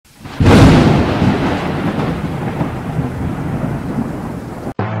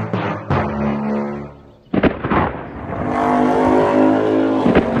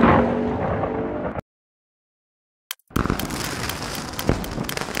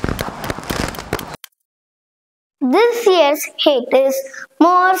This year's heat is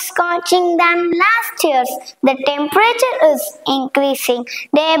more scorching than last year's. The temperature is increasing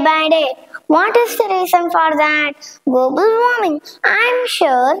day by day. What is the reason for that? Global warming. I'm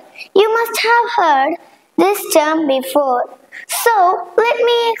sure you must have heard this term before. So let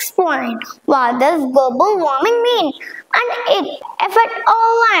me explain what does global warming mean and it affects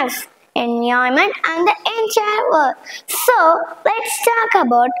all lives, environment and the entire world. So let's talk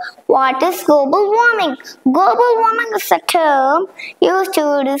about what is global warming. Global warming is a term used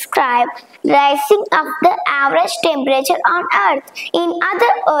to describe rising of the average temperature on Earth. In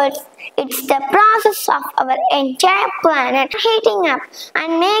other words, it's the process of our entire planet heating up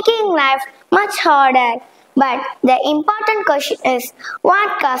and making life much harder. But the important question is,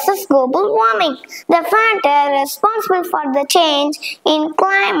 what causes global warming? The factor responsible for the change in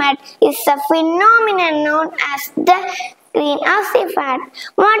climate is a phenomenon known as the greenhouse effect.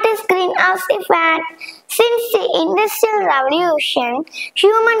 What is greenhouse effect? Since the Industrial Revolution,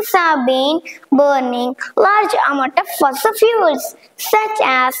 humans have been burning large amount of fossil fuels such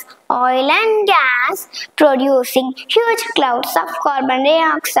as oil and gas, producing huge clouds of carbon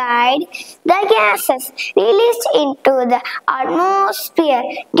dioxide. The gases released into the atmosphere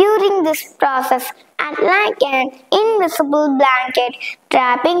during this process act like an invisible blanket,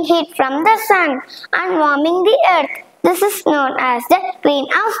 trapping heat from the sun and warming the earth. This is known as the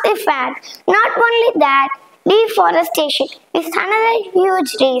greenhouse effect. Not only that, deforestation is another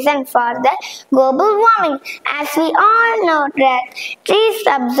huge reason for the global warming. As we all know that trees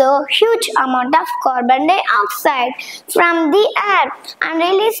absorb huge amount of carbon dioxide from the air and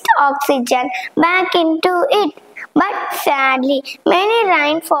release oxygen back into it. But sadly, many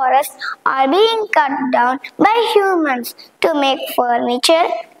rainforests are being cut down by humans to make furniture,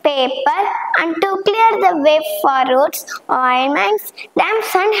 paper, and to clear the way for roads, oil mines,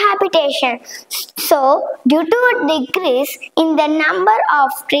 dams, and habitation. So, due to a decrease in the number of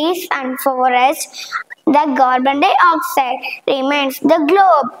trees and forests, the carbon dioxide remains the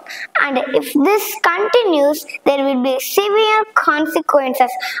globe, and if this continues, there will be severe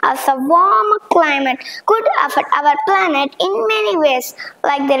consequences as a warmer climate could affect our planet in many ways,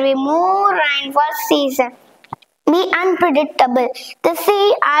 like there will be more rainfall season be unpredictable. The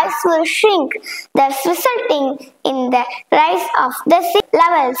sea ice will shrink, thus resulting in the rise of the sea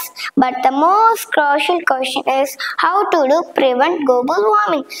levels. But the most crucial question is how to prevent global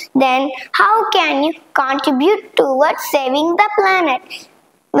warming. Then, how can you contribute towards saving the planet?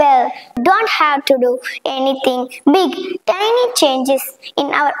 Well, don't have to do anything big. Tiny changes in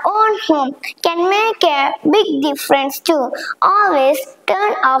our own home can make a big difference too. Always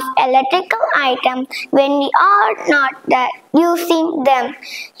turn off electrical items when we are not using them.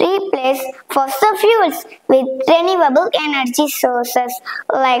 Replace fossil fuels with renewable energy sources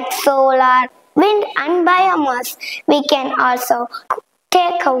like solar, wind and biomass. We can also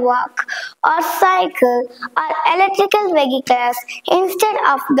take a walk or cycle or electrical vehicles instead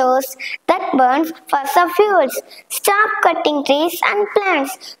of those that burn fossil fuels. Stop cutting trees and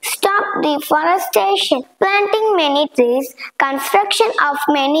plants. Stop deforestation. Planting many trees, construction of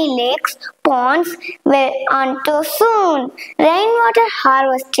many lakes, ponds will on to soon. Rainwater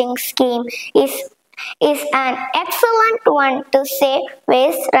harvesting scheme is an excellent one to save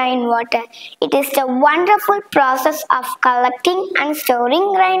waste rainwater. It is the wonderful process of collecting and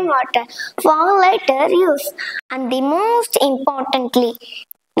storing rainwater for later use. And the most importantly,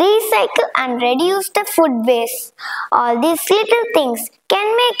 recycle and reduce the food waste. All these little things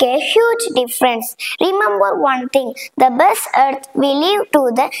can make a huge difference. Remember one thing, the best earth we leave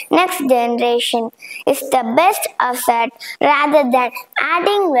to the next generation is the best asset rather than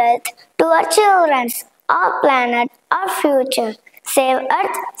adding wealth to our children's, our planet, our future. Save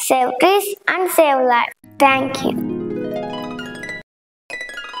earth, save trees and save life. Thank you.